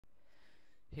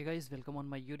Hey guys, welcome on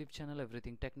my YouTube channel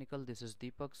Everything Technical. This is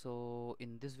Deepak. So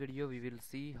in this video we will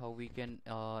see how we can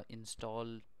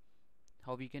install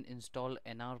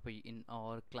nrpe in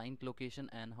our client location,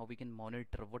 and how we can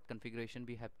monitor what configuration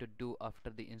we have to do after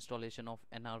the installation of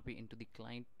nrpe into the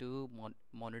client to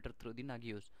monitor through the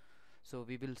Nagios. So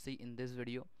we will see in this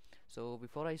video. So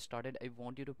before I started, I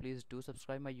want you to please do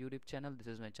subscribe my YouTube channel. This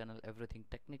is my channel Everything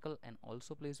Technical, and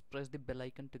also please press the bell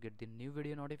icon to get the new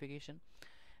video notification.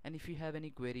 And if you have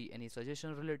any query, any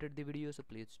suggestion related to the video, so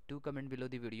please do comment below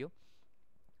the video.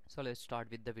 So let's start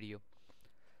with the video.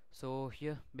 So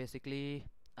here basically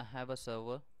I have a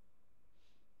server.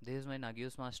 This is my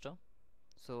Nagios master.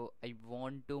 So I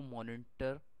want to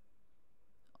monitor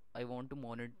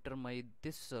my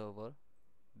this server,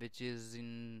 which is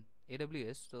in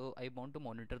AWS. So I want to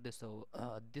monitor this server,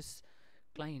 this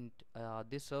client,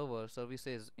 this server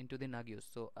services into the Nagios.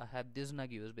 So I have this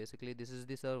Nagios. Basically this is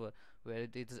the server where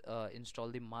it is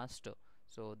installed the master.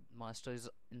 So master is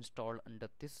installed under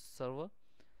this server.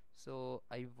 So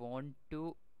I want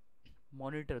to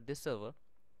monitor this server,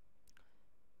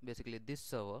 basically this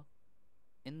server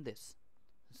in this.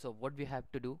 So what we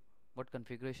have to do, what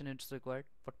configuration it's required,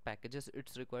 what packages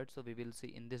it's required, so we will see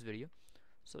in this video.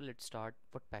 So let's start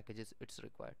what packages it's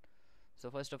required. So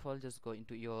first of all, just go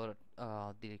into your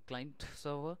the client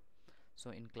server. So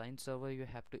in client server you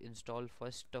have to install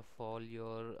first of all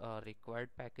your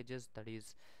required packages, that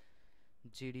is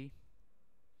gd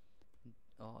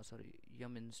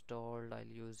yum installed. I'll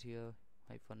use here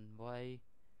 -y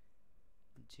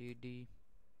gd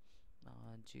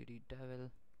gd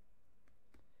devel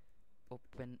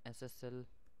open ssl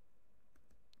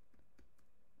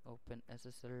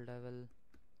devel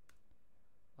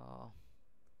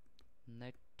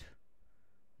net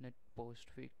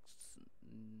postfix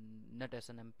net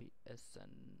snmp,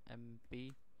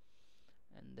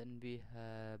 and then we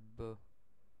have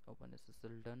open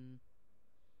ssl done.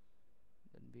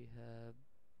 Then we have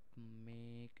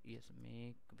make, yes,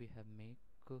 make, we have make,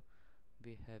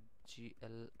 we have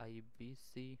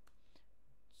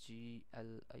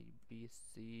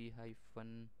glibc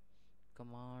hyphen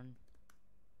command,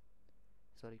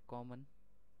 common.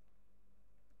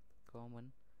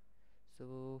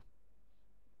 So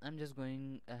I'm just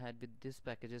going ahead with these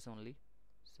packages only.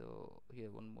 So here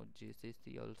one more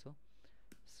gcc also.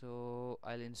 So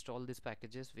I'll install these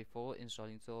packages before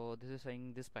installing. So this is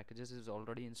saying this packages is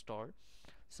already installed.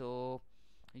 So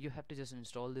you have to just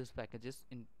install these packages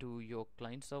into your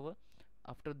client server.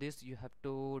 After this you have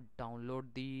to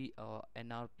download the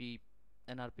nrp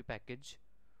package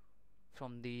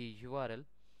from the URL.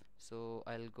 So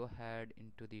I'll go ahead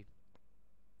into the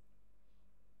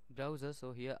browser.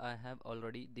 So here I have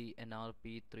already the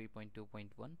nrp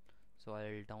 3.2.1. so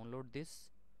I'll download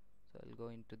this. So I'll go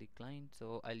into the client.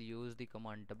 So I'll use the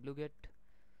command wget.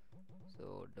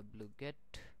 So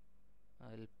wget,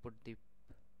 I'll put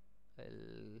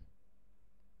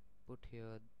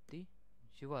here the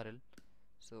URL.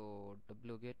 So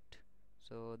wget,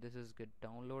 so this is get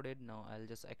downloaded. Now I'll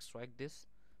just extract this.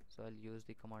 So I'll use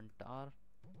the command tar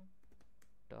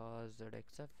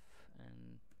zxf,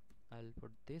 and I'll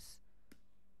put this.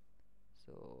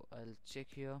 So I'll check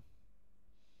here.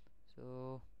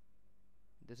 So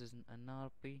this is an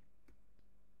nrp.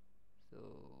 So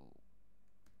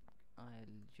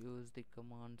I'll use the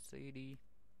command cd.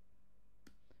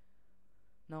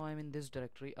 Now I'm in this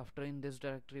directory. After in this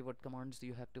directory, what commands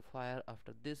you have to fire?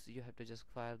 After this you have to just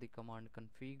fire the command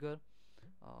configure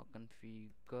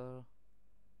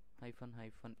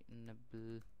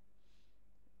enable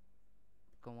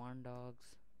command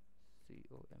args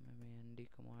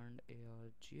command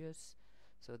args.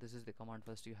 So this is the command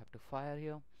first you have to fire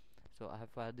here. So I have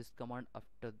fired this command.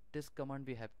 After this command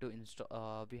we have to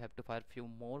install we have to fire few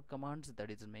more commands, that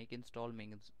is make install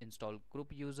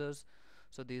group users.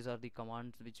 So these are the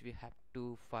commands which we have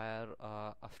to fire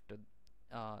after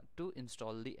to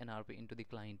install the nrp into the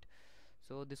client.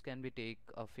 So this can be take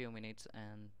a few minutes,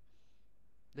 and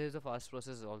there is a fast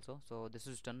process also. So this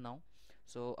is done now.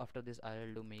 So after this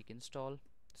I'll do make all.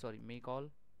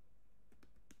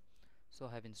 So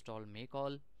I have installed make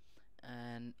all,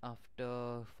 and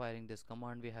after firing this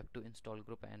command we have to install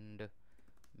group and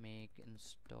make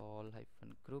install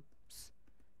hyphen groups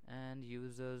and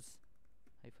users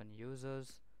hyphen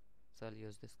users. So I'll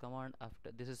use this command.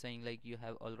 After this is saying like you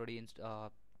have already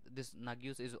this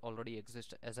Nagios is already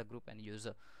exist as a group and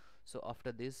user. So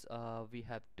after this we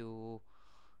have to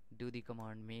do the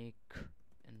command make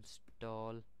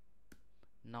install.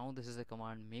 Now this is a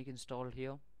command make install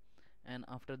here, and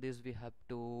after this we have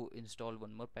to install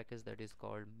one more package, that is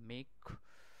called make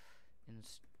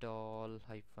install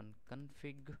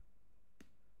 -config.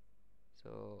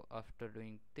 So after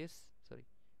doing this, sorry,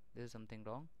 there is something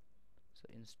wrong. So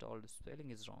installed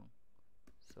spelling is wrong.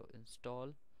 So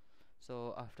install.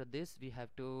 So after this we have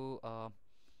to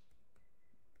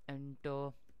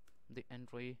enter the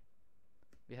entry.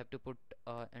 We have to put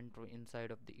entry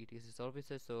inside of the etc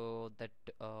services, so that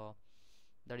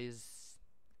that is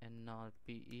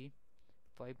nrpe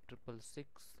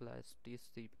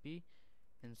 5666/tcp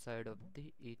inside of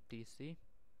the etc.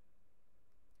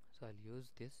 So I'll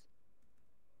use this.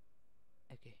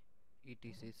 Okay,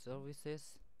 etc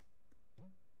services.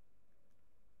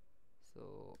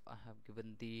 So I have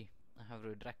given the, I have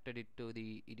redirected it to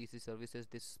the etc services,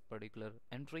 this particular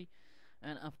entry.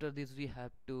 And after this we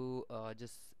have to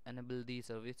just enable the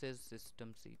services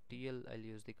systemctl. I'll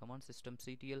use the command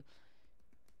systemctl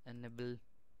enable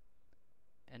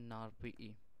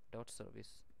nrpe dot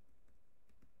service.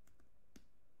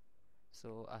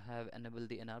 So I have enabled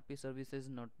the nrp services.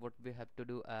 Not what we have to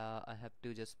do, I have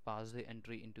to just pass the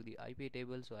entry into the ip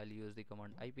table. So I'll use the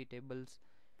command ip tables,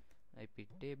 ip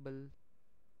table,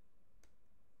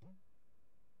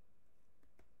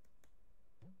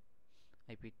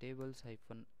 ip tables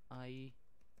hyphen I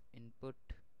input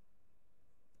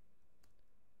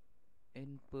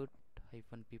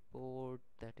hyphen p port,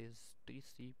 that is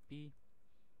tcp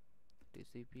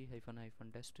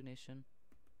hyphen destination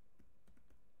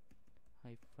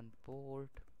hyphen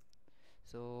port.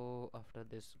 So after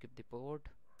this give the port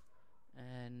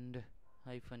and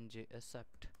hyphen j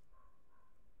accept.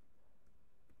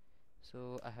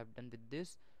 So I have done with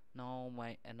this. Now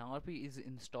my nrp is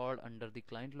installed under the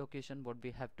client location. What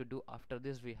we have to do after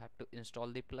this, we have to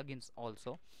install the plugins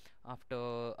also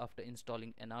after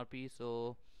installing nrp.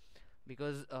 So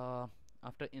because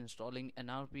after installing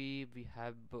nrp we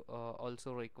have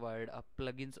also required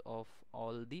plugins of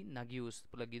all the Nagios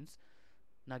plugins,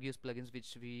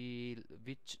 which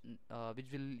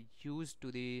will use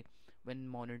to the, when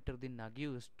monitor the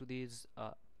Nagios to this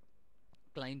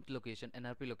client location,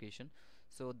 nrp location.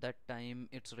 So that time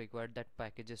it's required that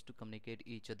packages to communicate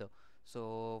each other.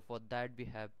 So for that we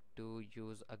have to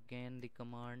use again the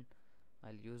command.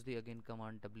 I'll use the again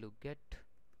command wget,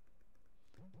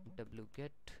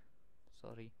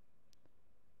 sorry,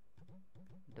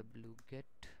 wget,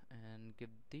 and give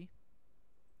the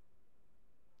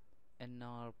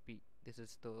nrp. This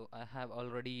is the, I have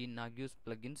already Nagios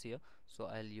plugins here, so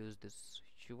I'll use this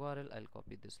url. I'll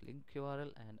copy this link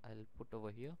url and I'll put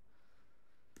over here.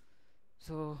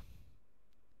 So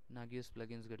Nagios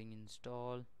plugins getting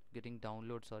installed, getting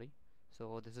download, sorry.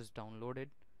 So this is downloaded,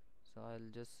 so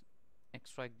I'll just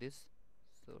extract this.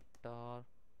 So tar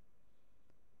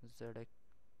zxf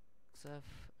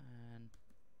and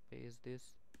paste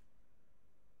this.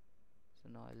 So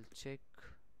now I'll check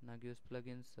Nagios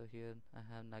plugins. So here I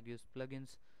have Nagios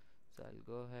plugins, so I'll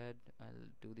go ahead, I'll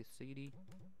do the cd.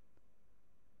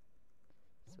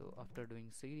 So after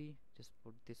doing cd, just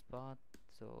put this path.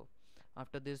 So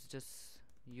after this just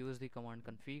use the command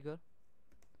configure,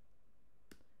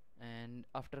 and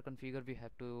after configure we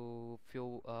have to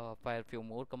fire few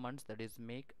more commands, that is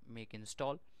make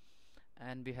install,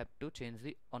 and we have to change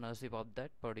the ownership of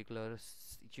that particular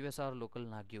usr local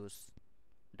Nagios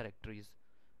directories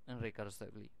and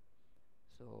recursively.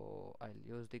 So I'll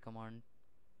use the command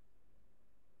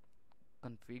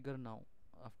configure now.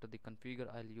 After the configure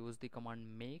I'll use the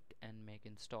command make and make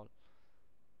install.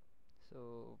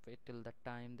 So wait till that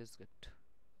time this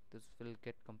will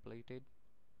get completed.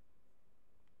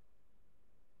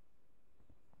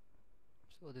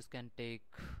 So this can take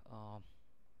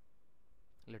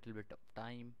little bit of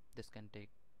time, this can take,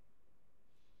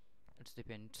 it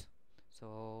depends.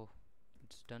 So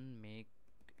it's done, make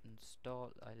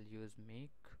install. I'll use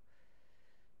make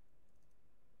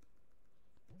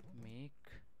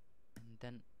and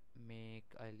then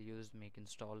I'll use make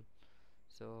install.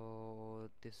 So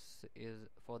this is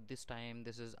for this time,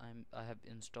 this is I have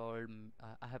installed,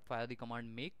 I have fired the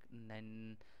command make, and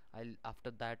then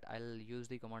after that I'll use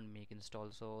the command make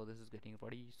install. So this is getting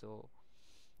ready, so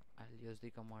I'll use the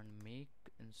command make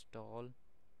install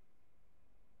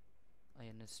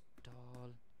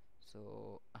install.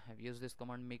 So I have used this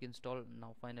command make install.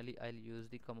 Now finally I'll use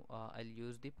the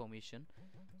permission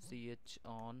ch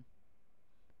on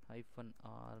hyphen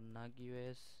r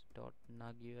nagios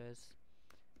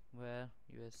where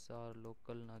usr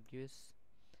local Nagios.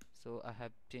 So I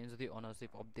have changed the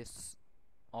ownership of this,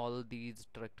 all these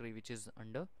directory which is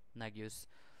under Nagios.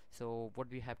 So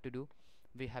what we have to do,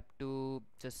 we have to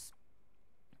just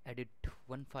edit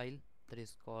one file, that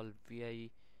is called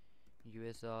vi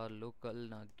usr local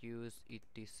Nagios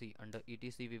etc. Under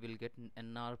etc we will get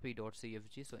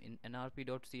nrpe.cfg. so in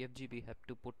nrpe.cfg we have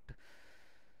to put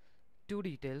two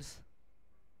details.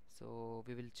 So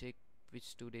we will check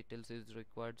which two details is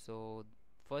required. So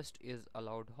first is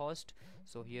allowed host.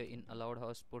 So here in allowed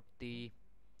host put the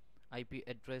IP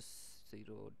address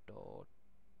 0 dot.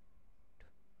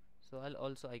 So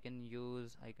I can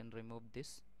remove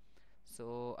this.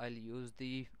 So I'll use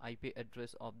the IP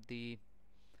address of the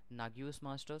Nagios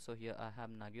master. So here I have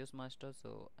Nagios master,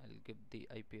 so I'll give the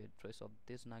IP address of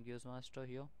this Nagios master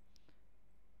here.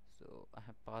 So I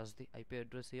have passed the IP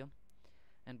address here,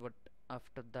 and what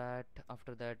after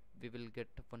that we will get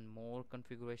one more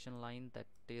configuration line, that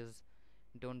is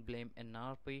don't blame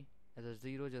nrp as a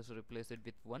 0, just replace it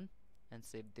with 1 and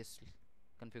save this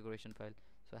configuration file.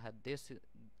 So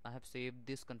I have saved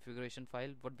this configuration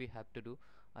file. What we have to do,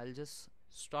 I'll just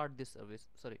start this service.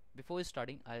 Sorry, before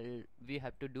starting we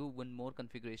have to do one more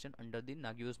configuration under the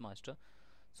Nagios master.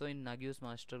 So in Nagios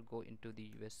master, go into the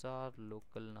usr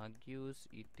local Nagios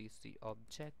etc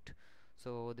object.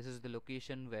 So this is the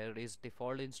location where is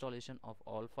default installation of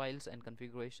all files, and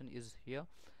configuration is here.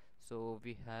 So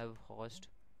we have host,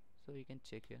 so you can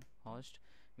check here host,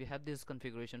 we have this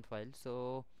configuration file.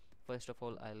 So first of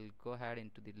all I'll go ahead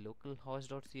into the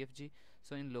localhost.cfg.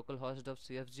 So in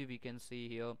localhost.cfg we can see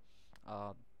here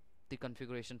uh, the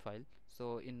configuration file.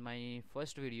 So in my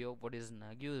first video, what is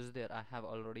Nagios, there I have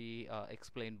already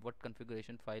explained what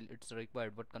configuration file it's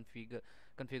required, what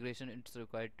configuration it's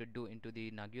required to do into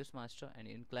the Nagios master and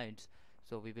in clients.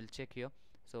 So we will check here.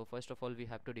 So first of all we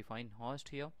have to define host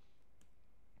here.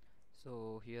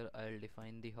 So here I'll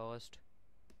define the host.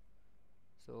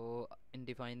 So in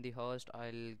define the host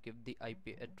I'll give the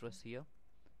IP address here.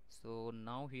 So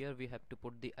now here we have to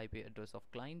put the IP address of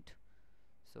client.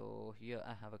 So here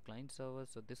I have a client server,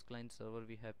 so this client server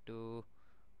we have to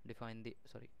define the,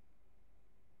 sorry,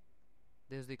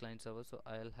 this is the client server, so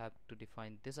I'll have to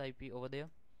define this IP over there.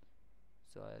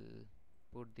 So I'll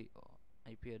put the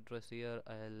IP address here,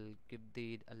 I'll give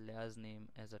the alias name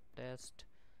as a test,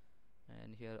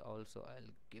 and here also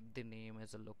I'll give the name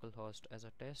as a localhost as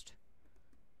a test.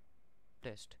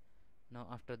 Now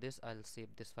after this I'll save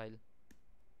this file.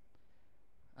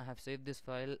 I have saved this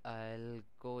file. I'll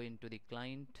go into the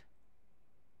client.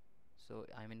 So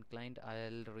I'm in client.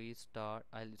 I'll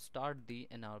start the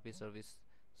nrp service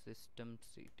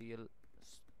systemctl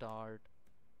start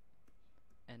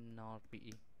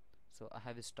nrpe. So I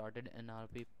have started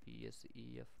nrp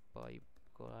psef pipe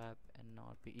grab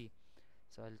nrpe.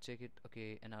 So I'll check it.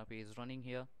 Okay, nrp is running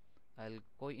here. I'll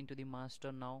go into the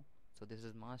master now. So this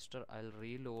is master. I'll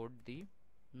reload the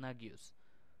Nagios.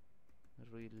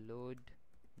 Reload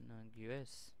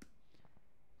Nagios.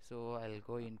 So I'll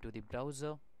go into the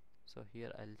browser. So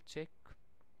here I'll check.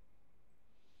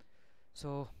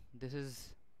 So this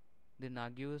is the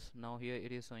Nagios. Now here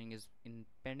it is showing is in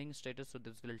pending status, so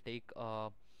this will take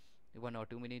 1 or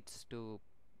 2 minutes to,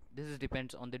 this is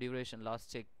depends on the duration.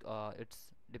 Last check, it's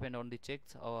depend on the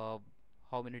checks,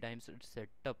 how many times it's set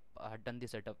up, done the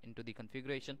setup into the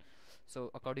configuration.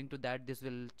 So according to that this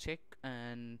will check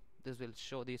and this will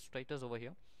show the status over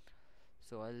here.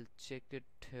 So I'll check it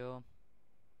here,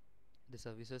 the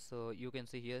services. So you can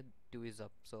see here 2 is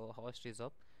up, so host is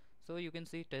up, so you can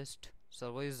see test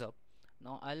server is up.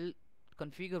 Now I'll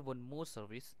configure one more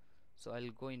service. So I'll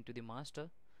go into the master.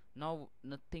 Now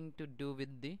nothing to do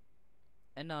with the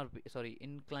nrp, sorry,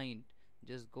 in client,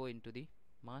 just go into the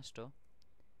master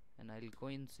and I'll go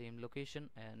in same location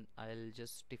and I'll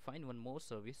just define one more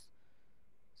service.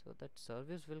 So that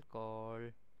service will call,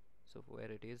 so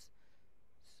where it is,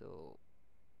 so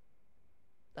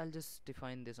I'll just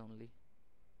define this only.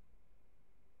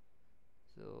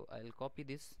 So I'll copy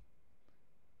this,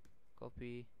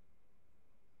 copy,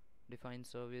 define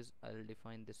service, I'll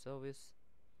define the service.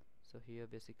 So here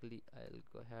basically I'll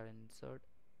go ahead and insert,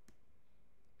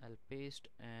 I'll paste,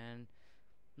 and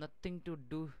nothing to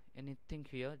do anything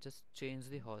here, just change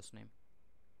the host name.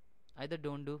 Either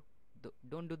don't do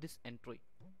this entry.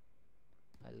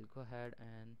 I'll go ahead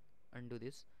and undo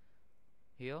this.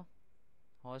 Here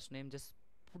host name, just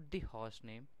put the host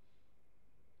name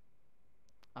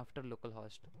after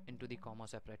localhost into the comma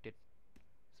separated.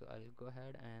 So I'll go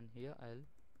ahead and here I'll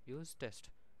use test.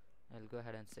 I'll go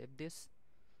ahead and save this.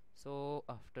 So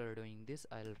after doing this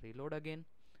I'll reload again.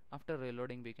 After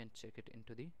reloading we can check it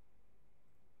into the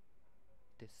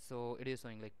this. So it is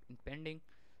showing like in pending,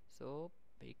 so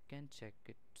we can check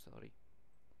it. Sorry,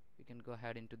 we can go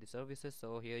ahead into the services.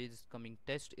 So here is coming,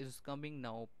 test is coming.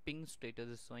 Now ping status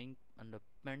is showing under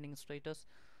pending status.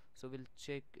 So we'll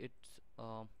check it,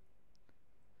 how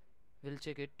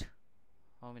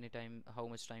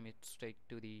much time it's take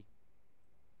to the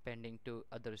pending to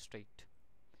other state.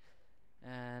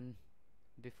 And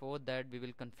before that we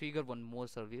will configure one more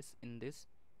service in this.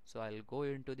 So I'll go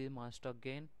into the master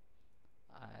again.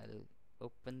 I'll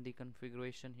open the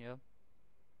configuration here.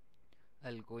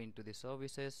 I'll go into the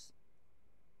services.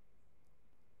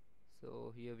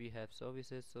 So here we have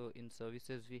services. So in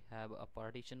services we have a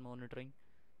partition monitoring.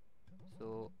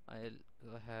 So I'll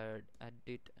go ahead, add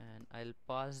it, and I'll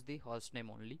pass the host name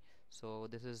only. So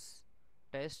this is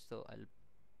test, so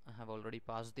I have already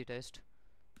passed the test,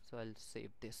 so I'll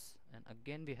save this, and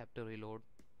again we have to reload.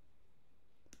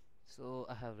 So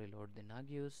I have reload the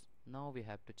Nagios. Now we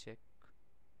have to check.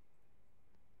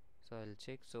 So I'll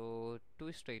check. So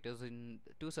two services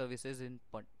in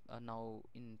now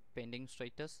in pending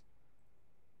status.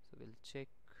 So we'll check.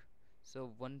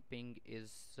 So one ping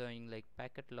is showing like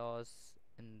packet loss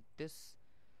in this.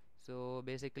 So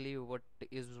basically what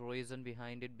is reason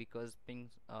behind it, because ping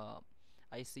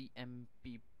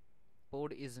ICMP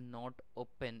port is not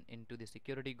open into the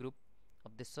security group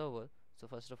of the server. So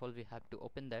first of all we have to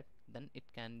open that, then it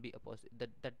can be a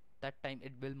that time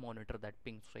it will monitor that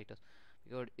ping status,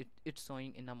 because it's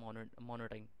showing in a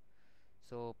monitoring.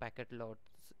 So packet loss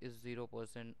is 0%,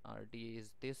 RTA is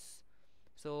this.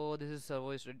 So this is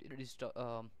server is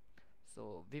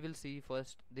so we will see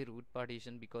first the root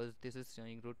partition, because this is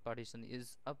showing root partition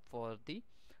is up for the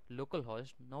local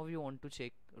host. Now we want to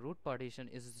check root partition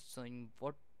is showing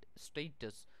what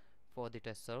status for the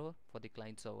test server, for the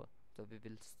client server. So we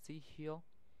will see here.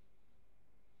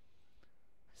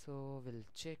 So we'll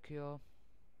check here,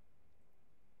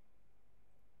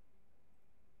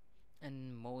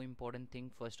 and more important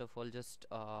thing, first of all, just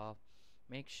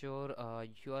make sure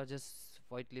you are just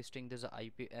whitelisting this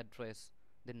IP address,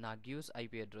 the Nagios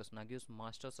IP address, Nagios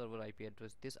master server IP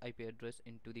address, this IP address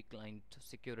into the client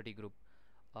security group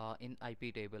in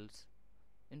IP tables.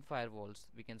 In firewalls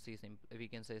we can say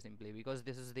simply, because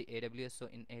this is the AWS. So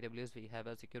in AWS we have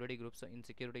a security group, so in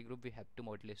security group we have to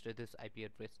whitelist this IP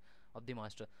address of the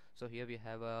master. So here we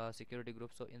have a security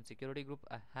group, so in security group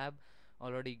I have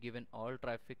already given all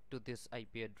traffic to this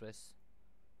IP address.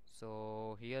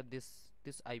 So here this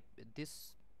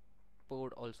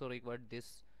port also required,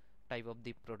 this type of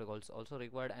the protocols also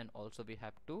required, and also we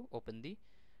have to open the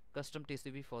custom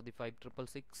TCP for the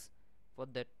 5666 for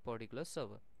that particular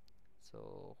server.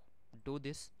 So do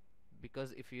this,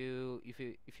 because if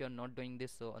you're not doing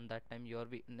this, so on that time you are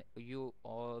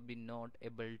be not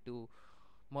able to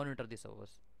monitor the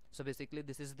servers. So basically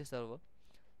this is the server.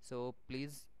 So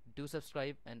please do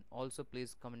subscribe, and also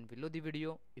please comment below the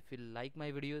video. If you like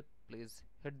my video, please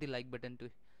hit the like button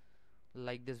to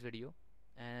like this video,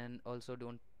 and also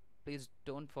please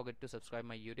don't forget to subscribe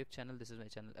my YouTube channel. This is my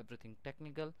channel Everything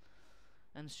Technical,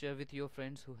 and share with your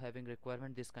friends who having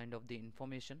requirement this kind of the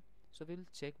information. So we'll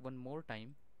check one more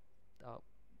time uh,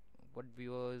 what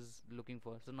viewers looking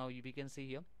for. So now we can see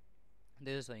here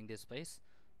this is showing this space,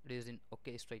 it is in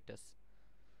okay status.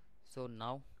 So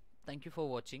now thank you for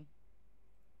watching.